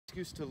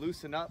excuse to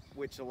loosen up,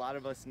 which a lot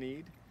of us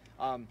need.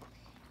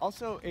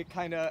 Also, it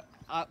kind of,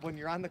 when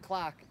you're on the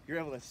clock, you're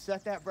able to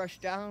set that brush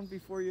down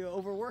before you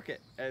overwork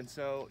it. And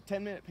so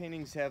 10-minute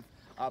paintings have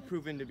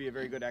proven to be a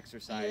very good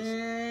exercise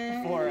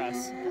for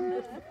us.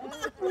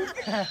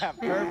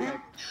 Perfect.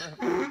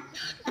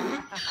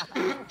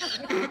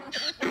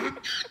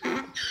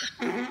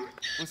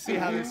 We'll see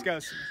how this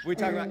goes. We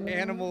talk about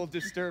animal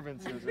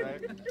disturbances,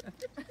 right?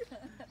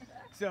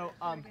 So,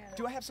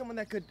 do I have someone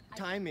that could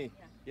time me?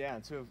 Yeah,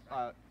 so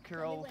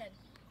Carol,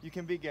 you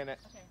can begin it.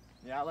 Okay.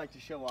 Yeah, I like to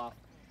show off.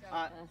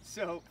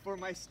 So for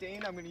my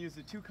stain, I'm going to use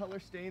the two-color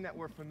stain that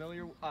we're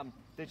familiar,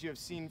 that you have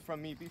seen from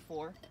me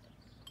before.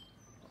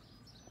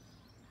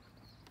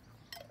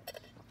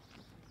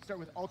 Start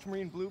with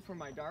ultramarine blue for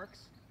my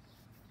darks.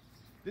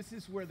 This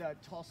is where the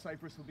tall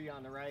cypress will be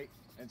on the right,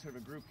 and sort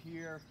of a group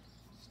here,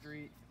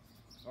 street,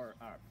 or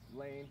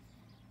lane.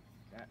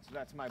 So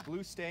that's my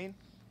blue stain.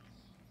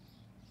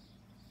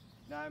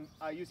 Now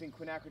I'm using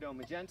quinacridone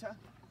magenta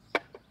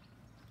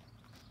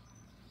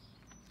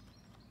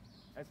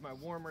as my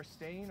warmer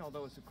stain,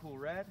 although it's a cool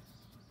red.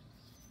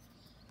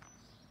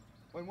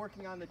 When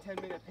working on the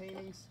 10-minute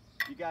paintings,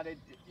 you gotta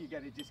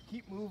just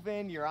keep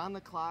moving. You're on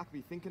the clock,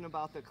 be thinking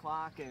about the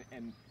clock,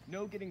 and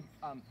no getting.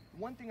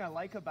 One thing I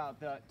like about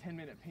the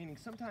 10-minute painting,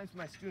 sometimes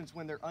my students,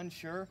 when they're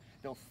unsure,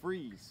 they'll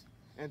freeze.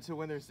 And so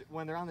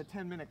when they're on the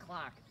 10-minute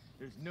clock,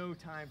 there's no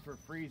time for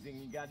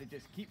freezing. You gotta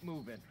just keep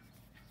moving.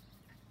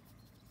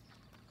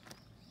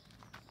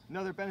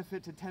 Another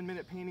benefit to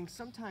 10-minute painting,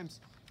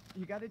 sometimes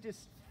you gotta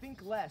just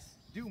think less,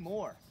 do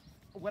more.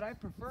 What I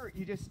prefer,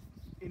 you just,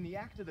 in the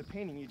act of the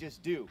painting, you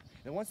just do.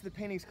 And once the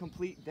painting's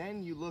complete,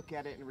 then you look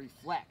at it and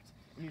reflect.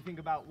 And you think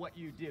about what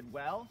you did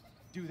well,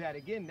 do that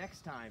again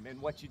next time.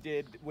 And what you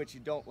did, which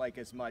you don't like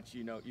as much,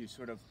 you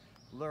sort of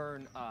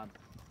learn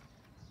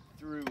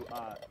through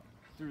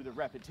the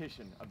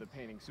repetition of the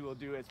painting. So we'll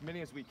do as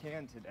many as we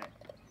can today.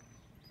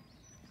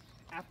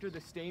 After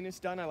the stain is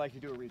done, I like to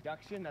do a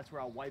reduction. That's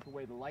where I'll wipe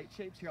away the light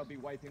shapes. Here I'll be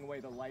wiping away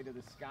the light of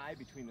the sky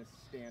between the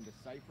stand of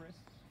cypress.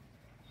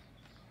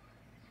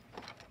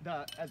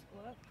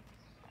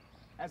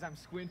 As I'm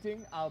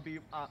squinting,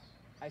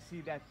 I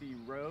see that the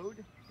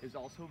road is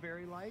also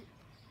very light.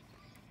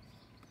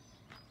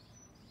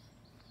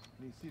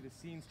 And you see the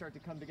scenes start to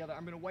come together.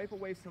 I'm going to wipe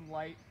away some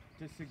light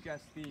to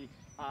suggest the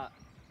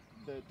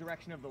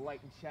direction of the light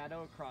and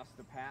shadow across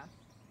the path.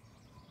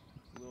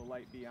 A little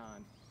light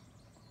beyond.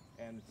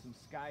 And some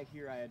sky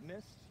here I had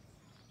missed.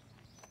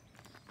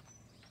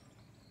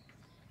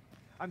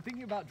 I'm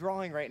thinking about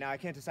drawing right now. I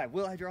can't decide.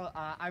 Will I draw?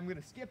 I'm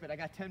going to skip it. I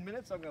got 10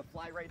 minutes, so I'm going to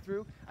fly right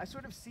through. I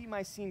sort of see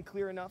my scene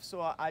clear enough,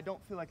 so I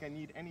don't feel like I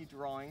need any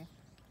drawing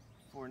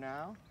for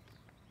now.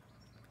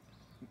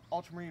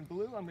 Ultramarine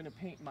blue, I'm going to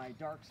paint my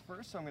darks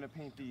first. So I'm going to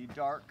paint the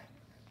dark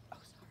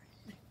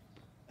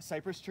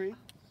cypress tree.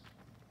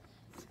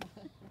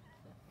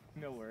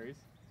 No worries.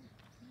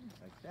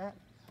 Like that.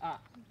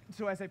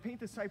 So as I paint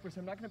the cypress,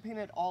 I'm not going to paint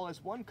it all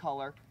as one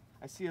color.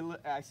 I see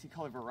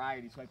color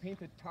variety, so I paint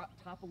the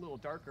top a little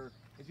darker.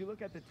 As you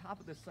look at the top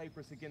of the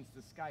cypress against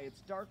the sky,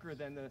 it's darker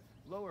than the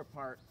lower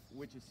part,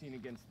 which is seen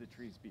against the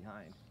trees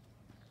behind.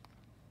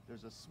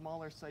 There's a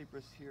smaller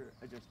cypress here,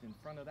 just in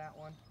front of that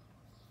one.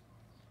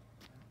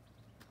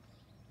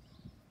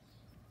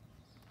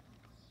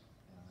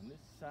 On this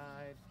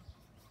side.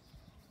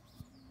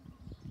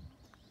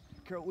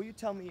 Carol, will you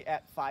tell me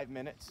at 5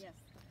 minutes? Yes.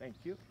 Thank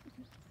you.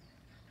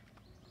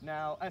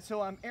 Now,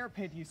 so I'm air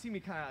painting. You see me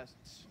kind of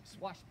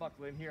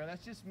swashbuckling here.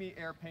 That's just me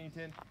air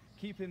painting,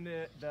 keeping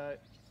the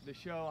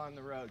show on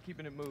the road,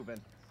 keeping it moving.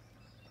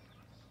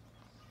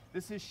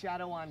 This is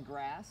shadow on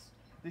grass.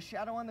 The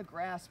shadow on the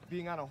grass,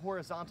 being on a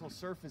horizontal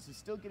surface, is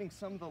still getting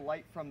some of the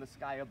light from the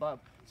sky above,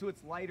 so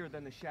it's lighter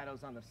than the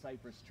shadows on the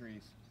cypress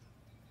trees.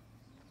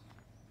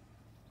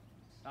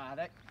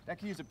 That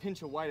could use a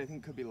pinch of white. I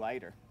think it could be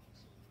lighter.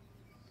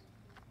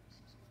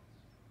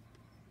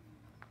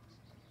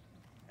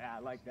 Yeah, I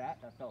like that.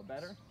 That felt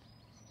better.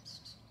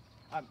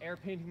 I'm air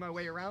painting my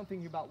way around,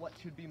 thinking about what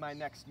should be my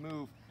next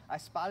move. I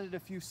spotted a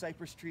few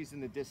cypress trees in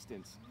the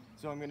distance,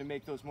 so I'm going to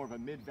make those more of a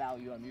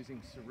mid-value. I'm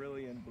using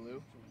cerulean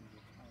blue.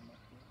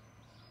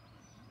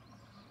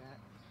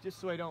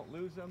 Just so I don't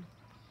lose them.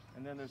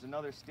 And then there's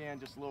another stand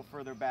just a little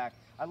further back.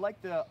 I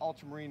like the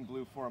ultramarine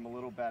blue for them a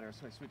little better,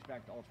 so I switch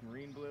back to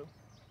ultramarine blue.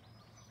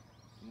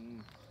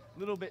 A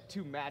little bit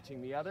too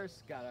matching the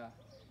others.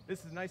 This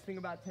is the nice thing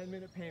about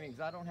 10-minute paintings.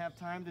 I don't have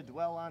time to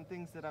dwell on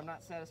things that I'm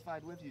not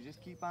satisfied with. You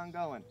just keep on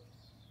going.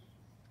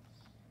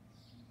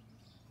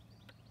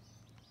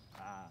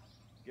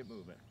 Get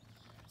moving.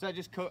 So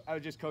I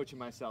was just coaching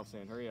myself,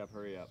 saying, hurry up,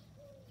 hurry up.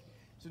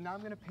 So now I'm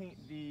going to paint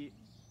the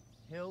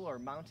hill or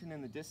mountain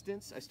in the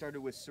distance. I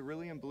started with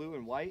cerulean blue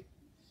and white.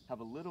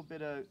 Have a little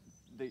bit of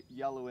the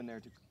yellow in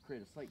there to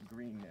create a slight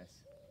greenness.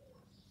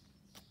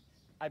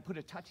 I put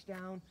a touch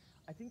down.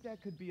 I think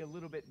that could be a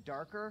little bit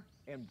darker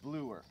and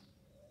bluer.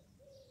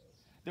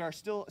 There are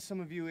still some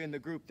of you in the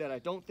group that I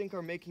don't think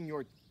are making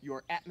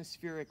your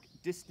atmospheric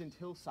distant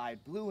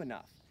hillside blue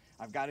enough.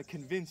 I've got to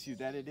convince you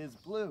that it is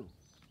blue,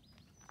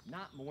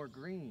 not more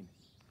green.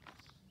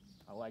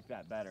 I like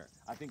that better.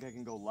 I think I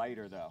can go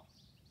lighter though.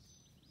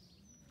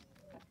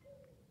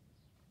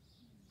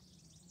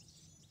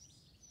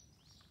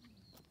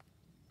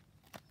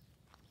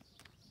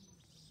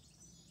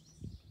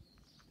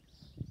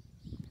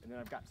 And then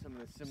I've got some of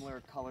the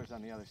similar colors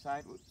on the other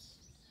side. Whoops.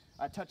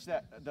 I touched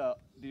that,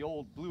 the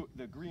old blue,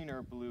 the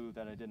greener blue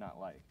that I did not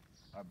like,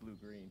 our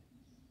blue-green.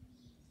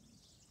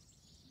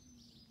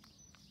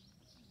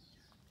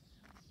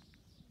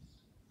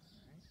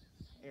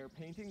 All right. Air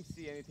painting,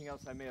 see anything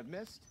else I may have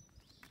missed?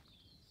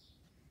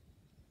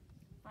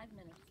 5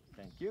 minutes.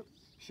 Thank you.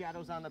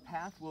 Shadows on the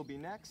path will be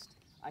next.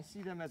 I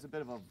see them as a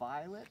bit of a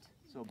violet,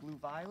 so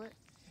blue-violet.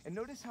 And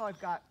notice how I've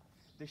got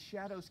the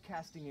shadows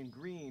casting in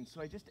green,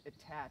 so I just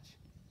attach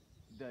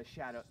the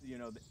shadow, you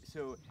know,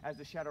 so as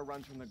the shadow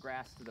runs from the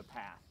grass to the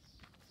path,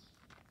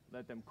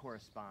 let them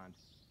correspond.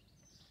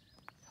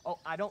 Oh,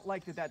 I don't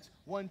like that that's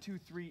 1, 2,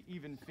 3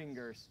 even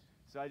fingers,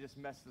 so I just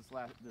messed this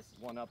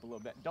one up a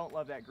little bit. Don't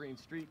love that green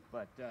streak,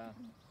 but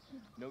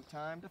no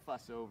time to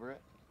fuss over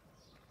it.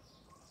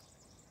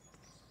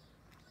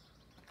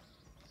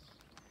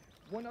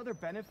 One other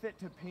benefit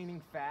to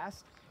painting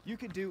fast, you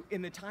could do,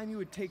 in the time you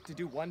would take to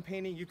do one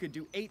painting, you could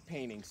do 8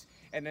 paintings,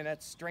 and then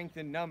that's strength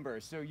in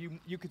numbers. So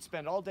you could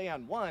spend all day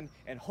on one,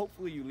 and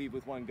hopefully you leave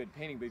with one good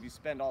painting, but if you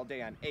spend all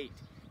day on 8,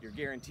 you're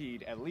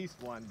guaranteed at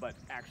least one, but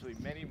actually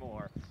many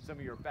more, some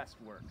of your best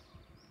work.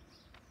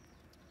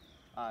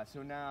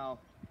 So now,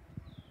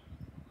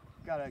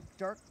 got a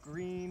dark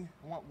green.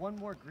 I want one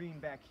more green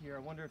back here. I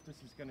wonder if this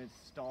is gonna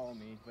stall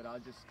me, but I'll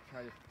just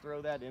try to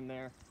throw that in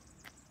there.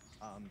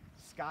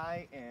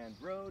 Sky and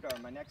road are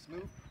my next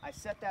move. I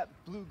set that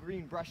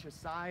blue-green brush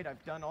aside.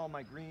 I've done all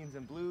my greens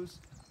and blues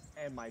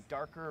and my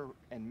darker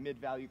and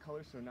mid-value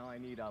colors, so now I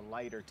need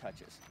lighter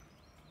touches.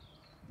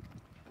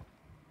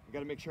 I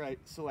gotta make sure I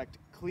select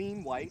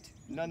clean white,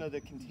 none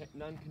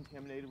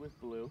contaminated with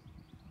blue.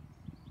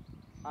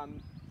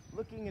 I'm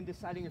looking and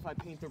deciding if I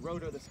paint the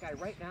road or the sky.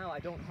 Right now, I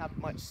don't have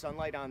much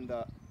sunlight on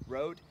the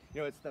road.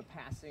 You know, it's the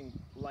passing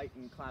light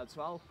and clouds.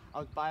 So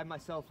I'll buy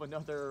myself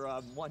another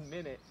 1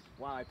 minute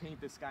while I paint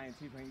the sky and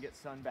see if I can get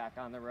sun back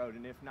on the road.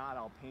 And if not,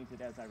 I'll paint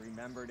it as I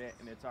remembered it,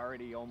 and it's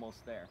already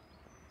almost there.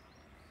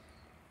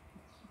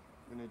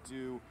 I'm gonna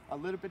do a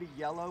little bit of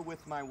yellow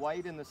with my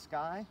white in the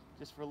sky,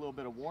 just for a little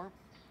bit of warmth.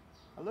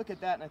 I look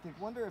at that and I think,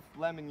 wonder if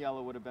lemon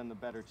yellow would have been the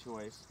better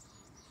choice.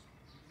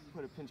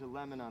 Put a pinch of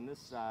lemon on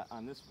this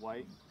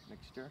white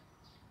mixture.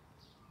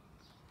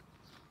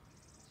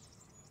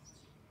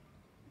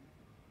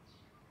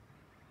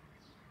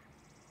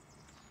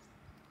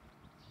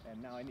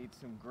 And now I need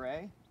some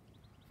gray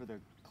for the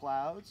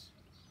clouds.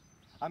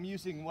 I'm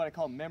using what I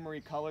call memory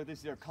color.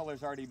 These are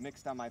colors already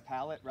mixed on my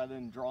palette rather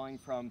than drawing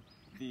from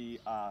the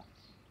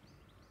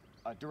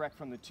direct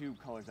from the tube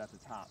colors at the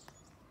top.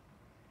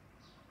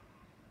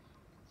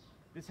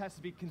 This has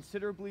to be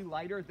considerably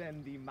lighter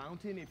than the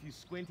mountain. If you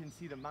squint and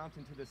see the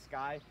mountain to the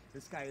sky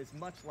is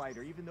much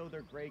lighter. Even though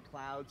they're gray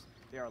clouds,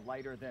 they are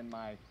lighter than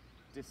my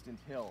distant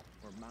hill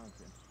or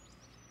mountain.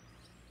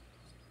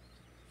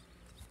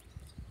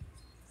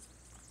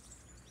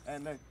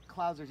 And the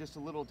clouds are just a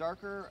little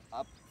darker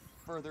up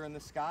further in the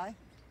sky.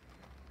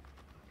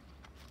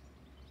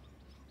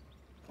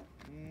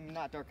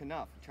 Not dark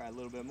enough. Try a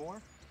little bit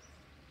more.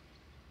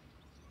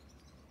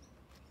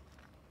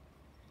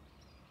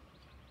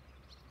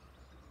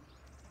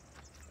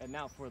 And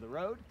now for the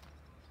road.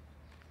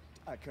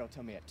 Carol,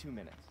 tell me at 2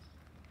 minutes.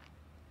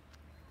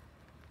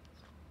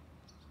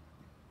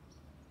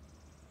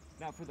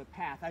 Now for the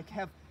path, I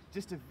have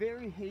just a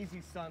very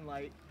hazy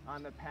sunlight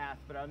on the path,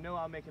 but I know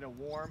I'll make it a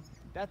warm.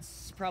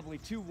 That's probably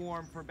too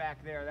warm for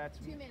back there. That's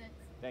 2 minutes.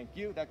 Thank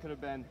you. That could have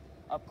been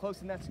up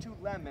close, and that's too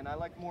lemon. I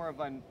like more of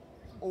an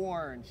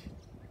orange.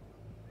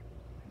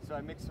 So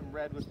I mix some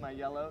red with my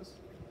yellows.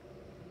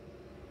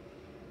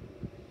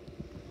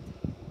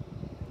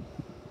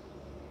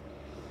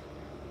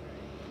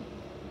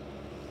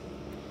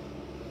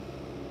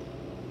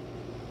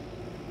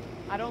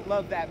 I don't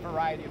love that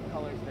variety of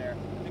colors there.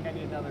 I think I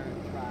need another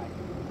try.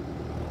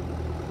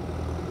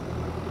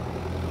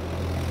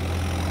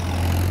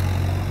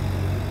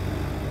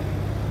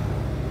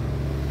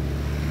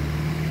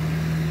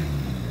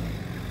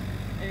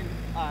 And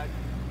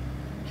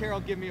Carol,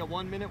 give me a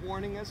 1 minute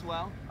warning as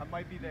well. I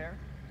might be there.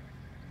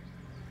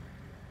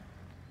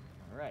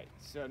 All right,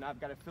 so now I've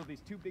got to fill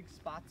these 2 big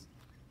spots.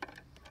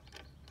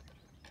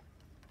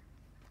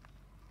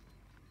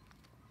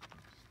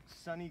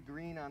 Sunny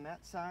green on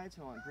that side,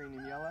 so I want green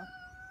and yellow.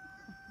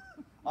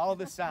 All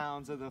the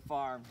sounds of the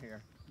farm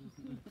here.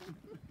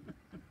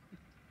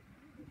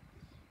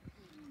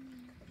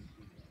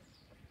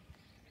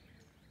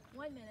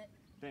 1 minute.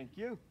 Thank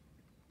you.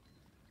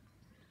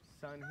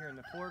 Sun here in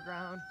the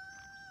foreground.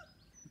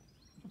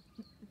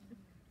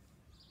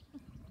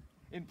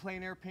 In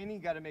plein air painting,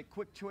 you got to make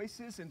quick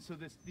choices, and so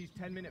these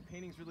 10-minute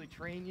paintings really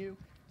train you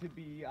to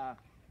be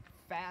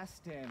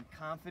fast and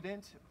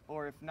confident,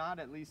 or if not,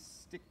 at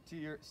least stick to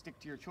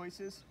your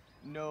choices.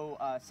 No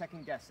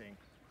second guessing.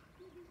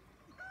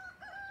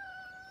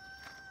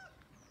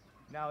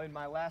 Now in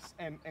my last,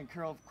 and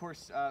Carol, of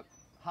course,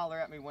 holler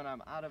at me when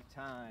I'm out of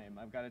time.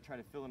 I've got to try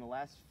to fill in the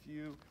last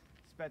few.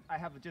 I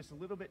have just a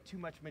little bit too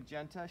much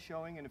magenta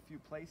showing in a few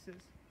places.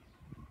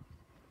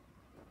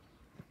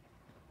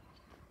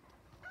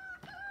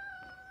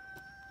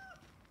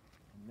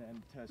 And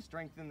then to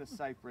strengthen the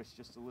cypress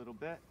just a little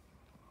bit.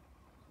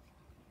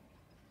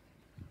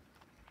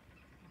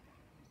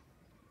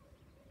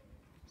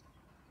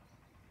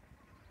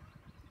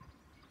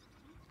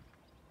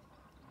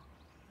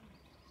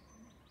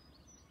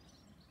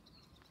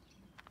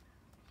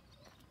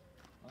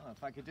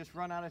 If I could just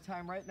run out of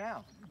time right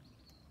now.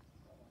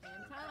 And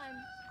time.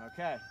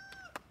 Okay.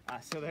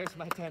 So there's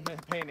my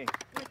 10-minute painting.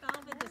 With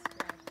all the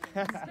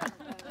distractions.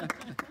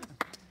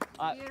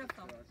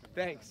 Beautiful.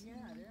 Thanks. Yeah,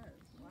 it is.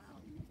 Wow.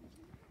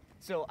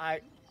 So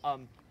I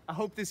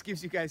hope this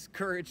gives you guys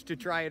courage to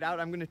try it out.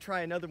 I'm going to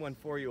try another one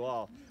for you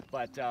all.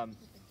 But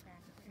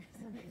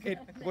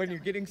when you're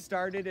getting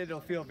started, it'll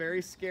feel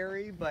very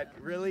scary, but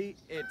really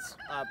it's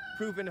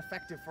proven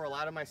effective for a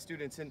lot of my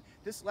students. And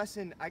this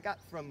lesson I got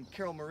from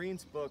Carol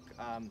Marine's book,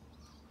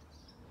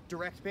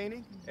 Direct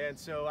Painting. And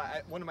so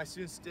one of my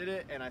students did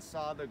it, and I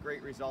saw the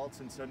great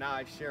results, and so now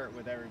I share it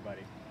with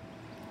everybody.